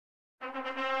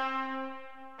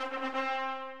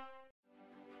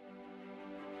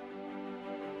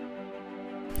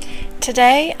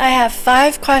Today, I have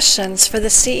 5 questions for the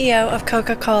CEO of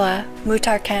Coca-Cola,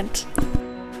 Muhtar Kent.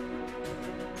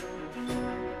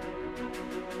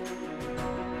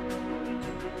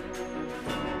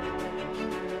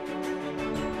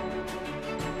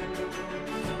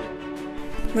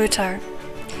 Muhtar,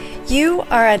 you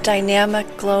are a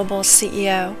dynamic global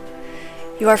CEO.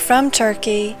 You are from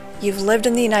Turkey, you've lived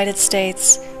in the United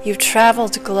States, you've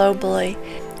traveled globally.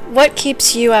 What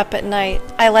keeps you up at night?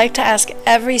 I like to ask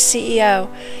every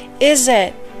CEO, is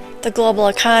it the global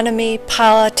economy,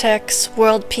 politics,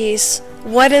 world peace?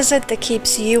 What is it that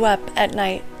keeps you up at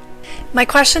night? My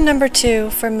question number 2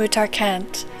 for Muhtar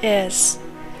Kent is,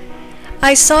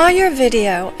 I saw your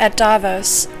video at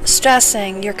Davos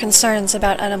stressing your concerns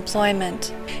about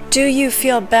unemployment. Do you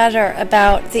feel better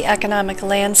about the economic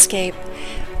landscape?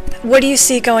 What do you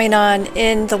see going on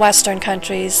in the Western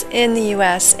countries, in the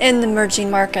US, in the emerging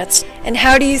markets? And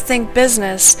how do you think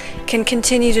business can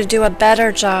continue to do a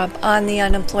better job on the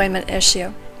unemployment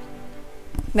issue?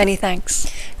 Many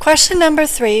thanks. Question number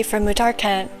 3 for Muhtar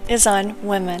Kent is on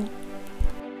women.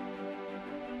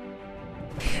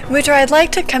 Muhtar, I'd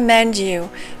like to commend you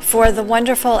for the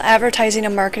wonderful advertising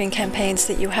and marketing campaigns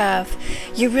that you have.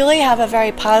 You really have a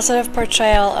very positive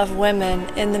portrayal of women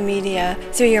in the media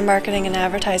through your marketing and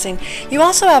advertising. You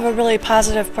also have a really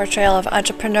positive portrayal of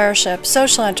entrepreneurship,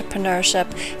 social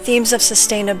entrepreneurship, themes of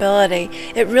sustainability.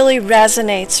 It really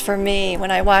resonates for me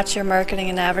when I watch your marketing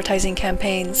and advertising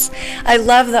campaigns. I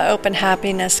love the Open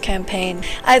Happiness campaign.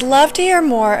 I'd love to hear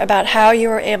more about how you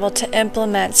were able to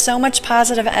implement so much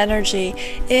positive energy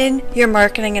in your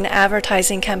marketing and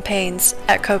advertising campaigns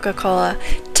at Coca-Cola.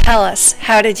 Tell us,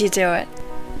 how did you do it?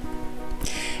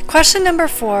 Question number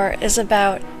 4 is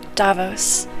about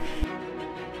Davos.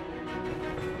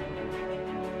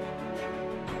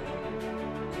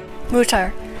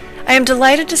 Muhtar, I am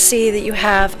delighted to see that you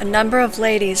have a number of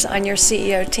ladies on your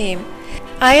CEO team.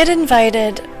 I had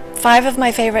invited 5 of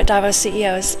my favorite Davos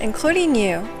CEOs, including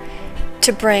you,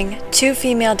 to bring 2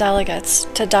 female delegates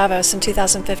to Davos in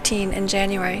 2015 in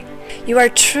January. You are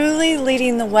truly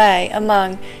leading the way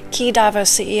among key Davos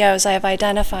CEOs I have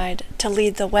identified to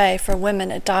lead the way for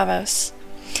women at Davos.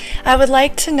 I would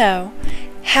like to know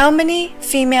how many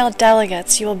female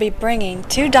delegates you will be bringing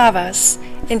to Davos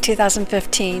in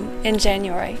 2015 in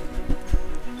January.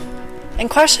 And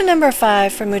question number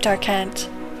 5 for Muhtar Kent.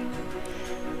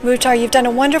 Muhtar, you've done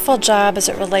a wonderful job as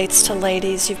it relates to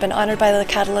ladies. You've been honored by the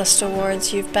Catalyst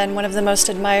Awards. You've been one of the most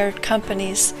admired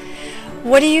companies.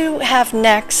 What do you have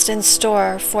next in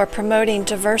store for promoting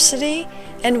diversity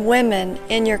and women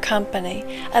in your company?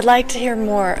 I'd like to hear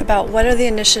more about what are the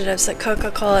initiatives that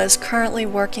Coca-Cola is currently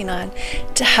working on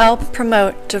to help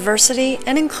promote diversity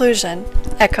and inclusion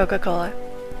at Coca-Cola.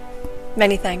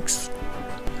 Many thanks.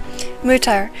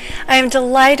 Muhtar, I am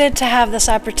delighted to have this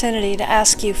opportunity to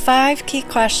ask you 5 key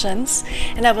questions,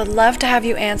 and I would love to have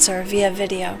you answer via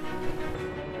video.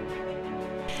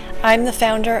 I'm the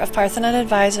founder of Parthenon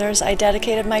Advisors. I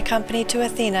dedicated my company to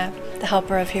Athena, the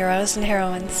helper of heroes and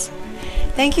heroines.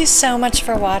 Thank you so much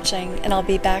for watching, and I'll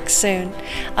be back soon.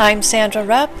 I'm Sandra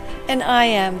Rupp, and I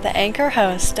am the anchor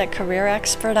host at Career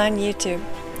Expert on YouTube.